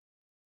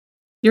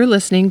You're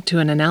listening to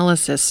an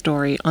analysis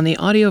story on the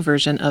audio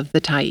version of The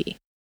Tyee.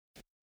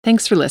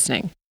 Thanks for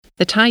listening.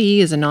 The Tyee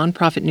is a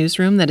nonprofit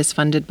newsroom that is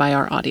funded by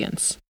our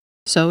audience.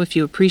 So if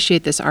you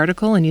appreciate this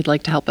article and you'd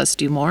like to help us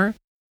do more,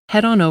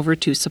 head on over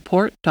to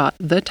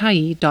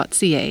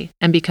support.thetyee.ca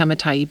and become a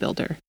Tyee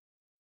builder.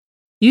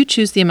 You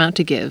choose the amount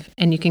to give,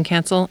 and you can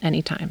cancel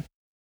anytime.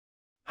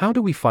 How do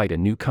we fight a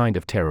new kind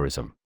of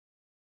terrorism?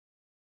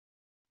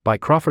 By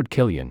Crawford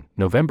Killian,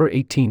 November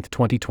 18,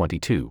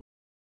 2022.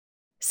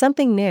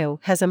 Something new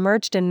has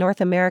emerged in North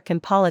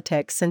American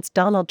politics since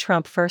Donald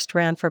Trump first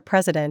ran for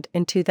president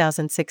in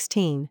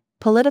 2016,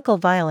 political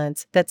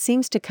violence that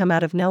seems to come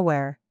out of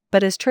nowhere,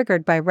 but is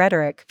triggered by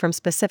rhetoric from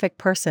specific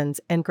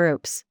persons and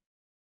groups.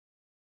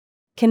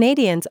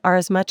 Canadians are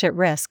as much at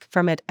risk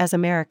from it as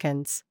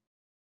Americans.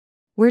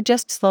 We're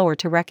just slower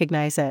to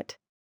recognize it.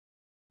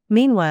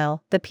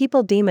 Meanwhile, the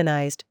people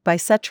demonized by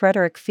such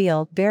rhetoric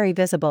feel very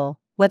visible,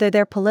 whether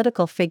they're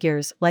political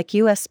figures like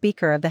U.S.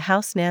 Speaker of the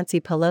House Nancy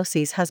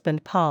Pelosi's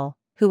husband Paul,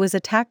 who was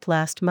attacked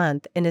last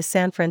month in his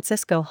San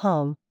Francisco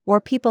home,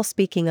 or people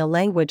speaking a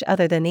language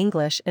other than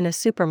English in a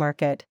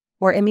supermarket,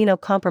 or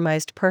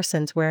immunocompromised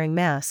persons wearing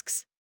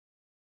masks.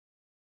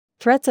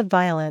 Threats of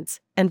violence,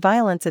 and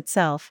violence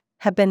itself,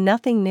 have been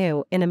nothing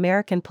new in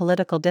American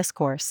political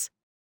discourse.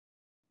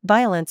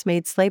 Violence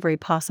made slavery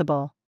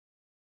possible.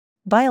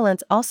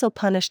 Violence also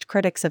punished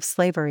critics of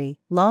slavery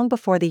long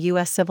before the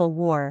U.S. Civil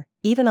War,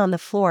 even on the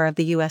floor of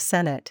the U.S.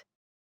 Senate.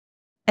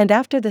 And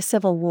after the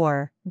Civil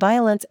War,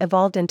 violence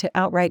evolved into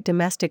outright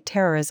domestic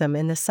terrorism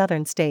in the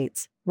southern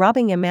states,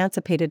 robbing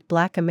emancipated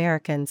Black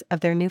Americans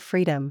of their new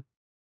freedom.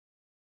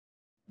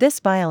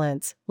 This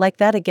violence, like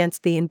that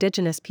against the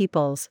indigenous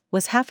peoples,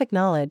 was half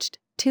acknowledged,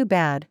 too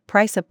bad,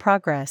 price of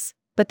progress,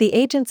 but the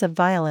agents of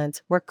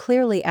violence were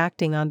clearly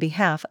acting on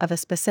behalf of a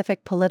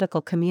specific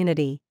political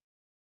community.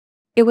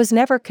 It was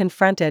never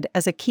confronted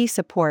as a key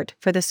support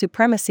for the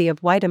supremacy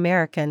of white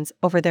Americans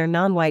over their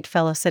non-white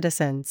fellow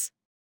citizens.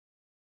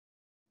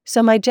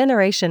 So my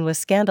generation was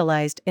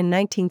scandalized in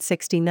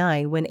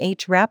 1969 when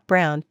H. Rap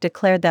Brown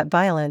declared that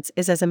violence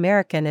is as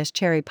American as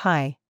cherry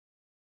pie.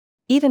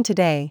 Even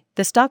today,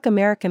 the stock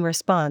American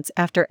response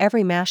after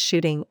every mass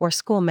shooting or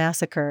school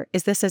massacre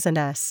is "this isn't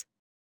us."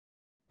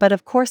 But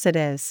of course it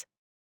is.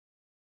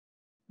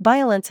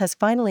 Violence has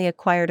finally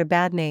acquired a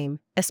bad name,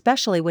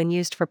 especially when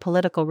used for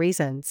political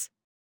reasons.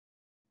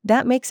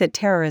 That makes it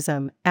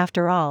terrorism,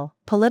 after all,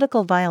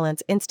 political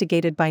violence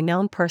instigated by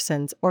known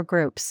persons or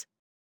groups.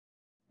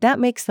 That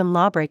makes them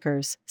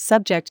lawbreakers,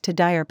 subject to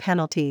dire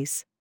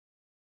penalties.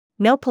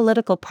 No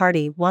political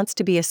party wants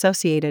to be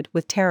associated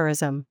with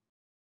terrorism.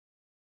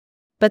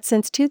 But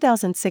since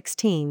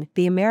 2016,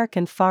 the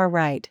American far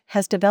right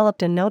has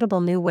developed a notable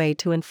new way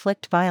to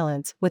inflict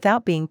violence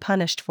without being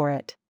punished for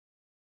it.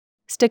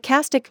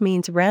 Stochastic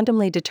means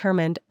randomly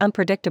determined,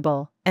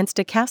 unpredictable, and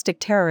stochastic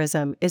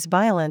terrorism is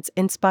violence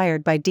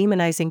inspired by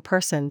demonizing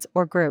persons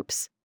or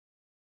groups.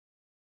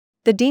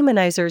 The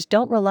demonizers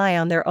don't rely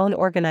on their own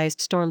organized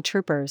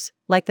stormtroopers,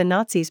 like the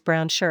Nazis'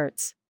 brown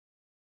shirts.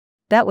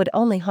 That would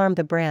only harm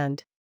the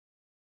brand.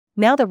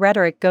 Now the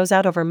rhetoric goes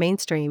out over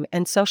mainstream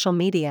and social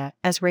media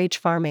as rage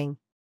farming.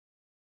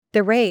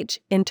 The rage,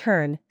 in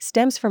turn,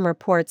 stems from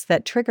reports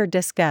that trigger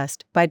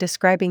disgust by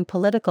describing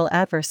political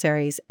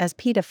adversaries as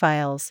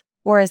pedophiles,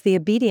 or as the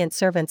obedient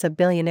servants of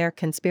billionaire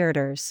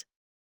conspirators.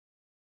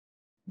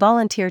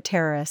 Volunteer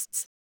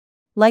terrorists.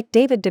 Like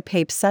David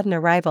DePape's sudden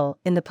arrival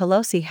in the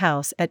Pelosi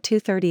house at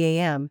 2:30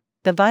 a.m.,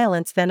 the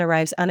violence then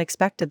arrives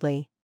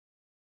unexpectedly.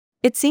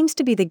 It seems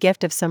to be the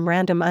gift of some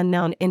random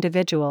unknown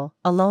individual,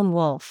 a lone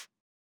wolf.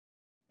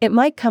 It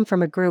might come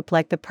from a group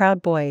like the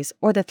Proud Boys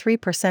or the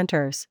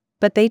 3%ers,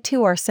 but they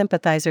too are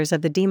sympathizers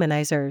of the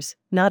demonizers,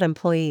 not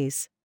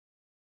employees.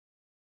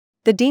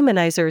 The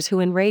demonizers who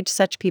enrage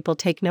such people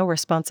take no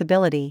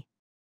responsibility.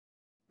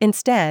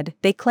 Instead,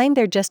 they claim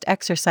they're just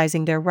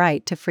exercising their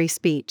right to free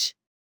speech.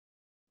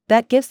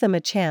 That gives them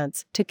a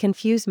chance to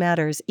confuse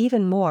matters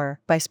even more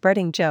by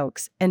spreading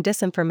jokes and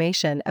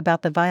disinformation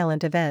about the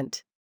violent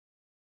event.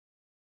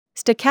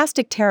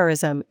 Stochastic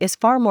terrorism is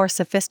far more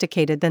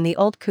sophisticated than the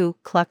old Ku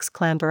Klux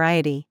Klan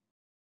variety.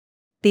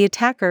 The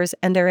attackers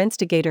and their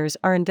instigators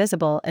are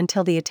invisible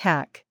until the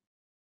attack.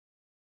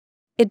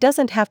 It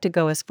doesn't have to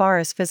go as far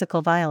as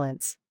physical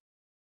violence.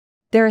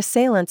 Their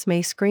assailants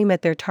may scream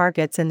at their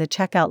targets in the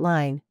checkout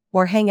line,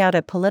 or hang out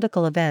at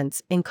political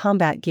events in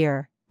combat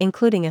gear,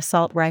 including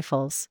assault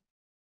rifles.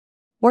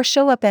 Or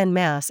show up en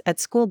masse at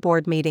school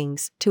board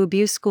meetings to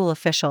abuse school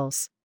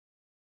officials.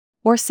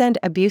 Or send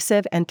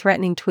abusive and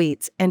threatening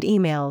tweets and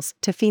emails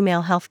to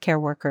female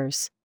healthcare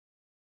workers.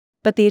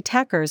 But the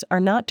attackers are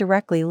not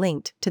directly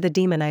linked to the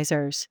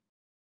demonizers.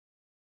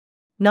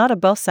 Not a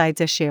both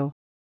sides issue.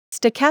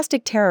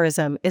 Stochastic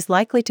terrorism is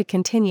likely to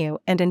continue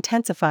and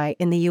intensify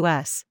in the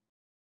U.S.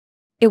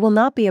 It will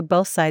not be a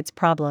both sides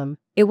problem,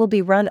 it will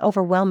be run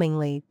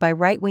overwhelmingly by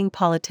right-wing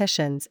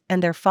politicians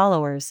and their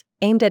followers,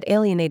 aimed at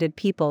alienated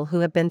people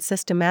who have been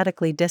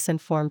systematically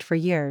disinformed for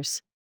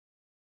years.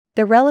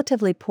 The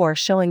relatively poor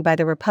showing by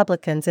the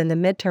Republicans in the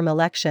midterm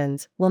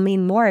elections will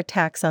mean more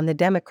attacks on the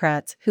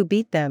Democrats who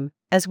beat them,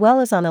 as well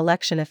as on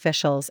election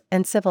officials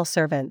and civil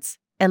servants,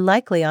 and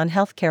likely on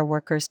healthcare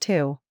workers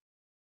too.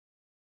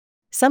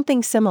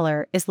 Something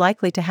similar is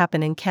likely to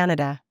happen in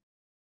Canada.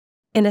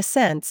 In a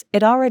sense,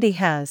 it already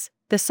has.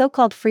 The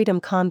so-called Freedom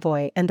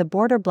Convoy and the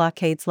border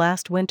blockades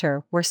last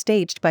winter were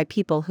staged by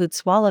people who'd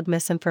swallowed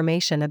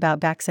misinformation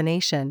about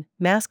vaccination,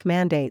 mask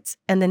mandates,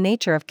 and the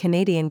nature of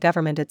Canadian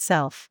government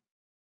itself.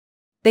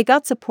 They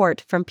got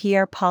support from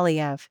Pierre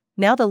Poilievre,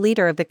 now the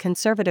leader of the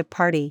Conservative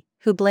Party,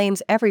 who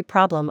blames every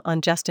problem on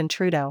Justin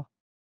Trudeau.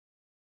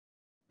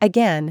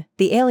 Again,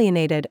 the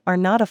alienated are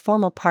not a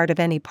formal part of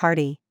any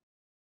party.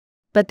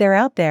 But they're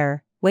out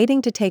there,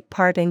 waiting to take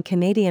part in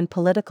Canadian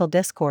political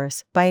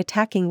discourse by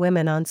attacking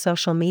women on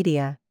social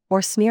media,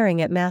 or sneering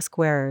at mask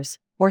wearers,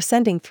 or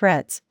sending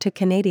threats to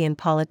Canadian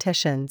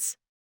politicians.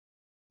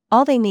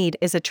 All they need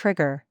is a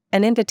trigger,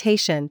 an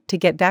invitation to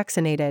get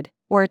vaccinated,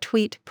 or a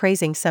tweet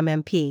praising some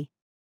MP.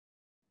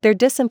 Their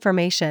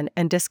disinformation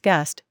and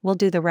disgust will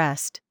do the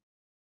rest.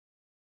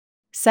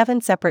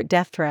 7 separate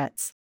death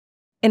threats.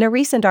 In a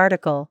recent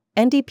article,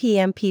 NDP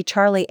MP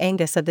Charlie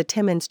Angus of the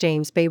Timmins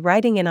James Bay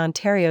riding in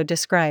Ontario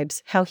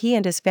describes how he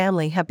and his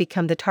family have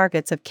become the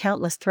targets of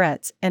countless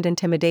threats and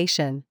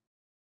intimidation.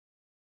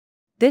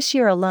 This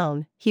year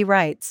alone, he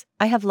writes,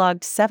 I have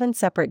logged 7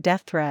 separate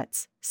death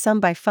threats, some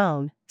by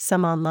phone,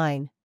 some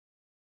online.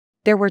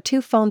 There were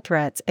 2 phone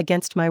threats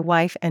against my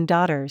wife and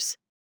daughters.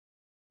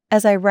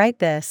 As I write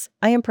this,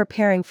 I am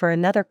preparing for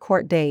another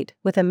court date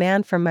with a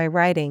man from my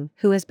riding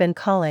who has been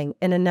calling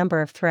in a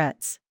number of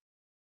threats.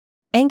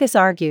 Angus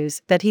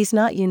argues that he's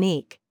not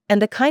unique,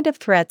 and the kind of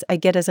threats I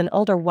get as an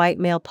older white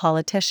male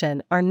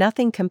politician are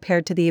nothing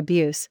compared to the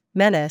abuse,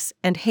 menace,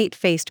 and hate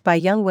faced by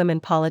young women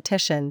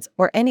politicians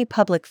or any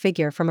public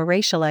figure from a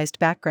racialized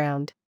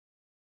background.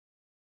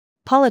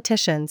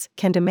 Politicians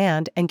can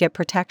demand and get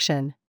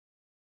protection.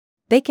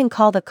 They can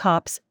call the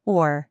cops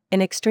or,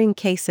 in extreme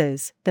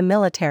cases, the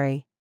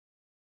military.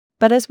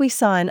 But as we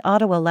saw in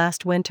Ottawa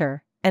last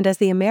winter, and as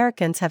the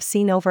Americans have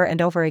seen over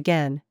and over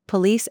again,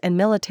 police and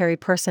military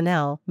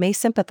personnel may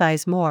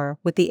sympathize more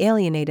with the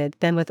alienated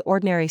than with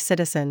ordinary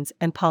citizens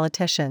and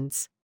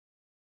politicians.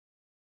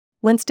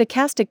 When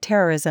stochastic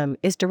terrorism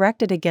is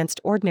directed against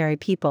ordinary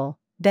people,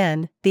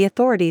 then, the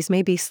authorities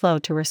may be slow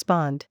to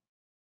respond.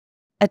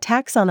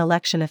 Attacks on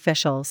election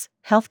officials,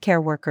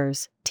 healthcare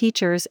workers,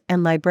 teachers,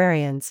 and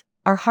librarians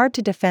are hard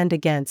to defend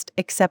against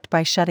except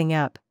by shutting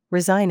up,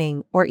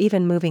 resigning, or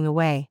even moving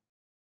away.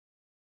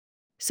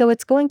 So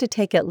it's going to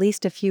take at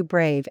least a few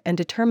brave and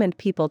determined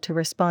people to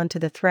respond to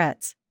the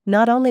threats,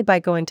 not only by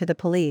going to the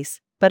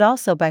police, but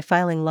also by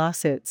filing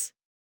lawsuits.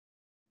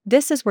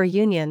 This is where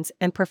unions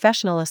and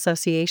professional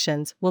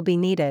associations will be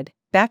needed,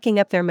 backing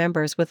up their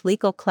members with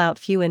legal clout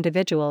few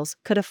individuals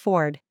could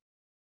afford.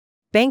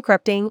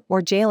 Bankrupting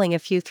or jailing a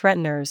few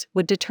threateners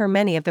would deter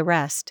many of the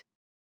rest.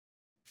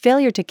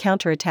 Failure to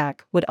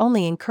counterattack would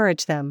only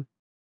encourage them.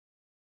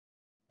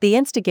 The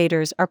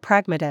instigators are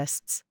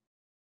pragmatists.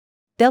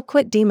 They'll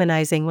quit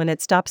demonizing when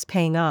it stops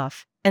paying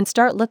off, and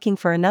start looking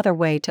for another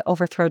way to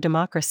overthrow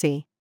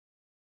democracy.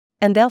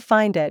 And they'll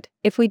find it,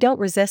 if we don't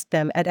resist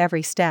them at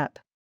every step.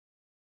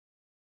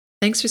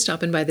 Thanks for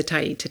stopping by the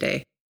Tyee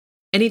today.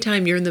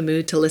 Anytime you're in the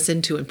mood to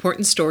listen to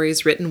important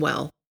stories written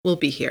well, we'll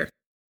be here.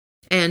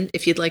 And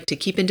if you'd like to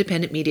keep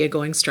independent media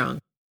going strong,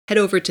 head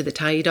over to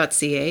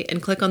thetyee.ca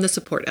and click on the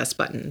Support Us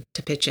button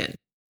to pitch in.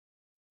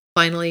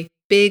 Finally,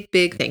 big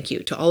thank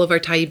you to all of our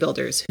Tyee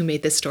builders who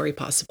made this story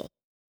possible.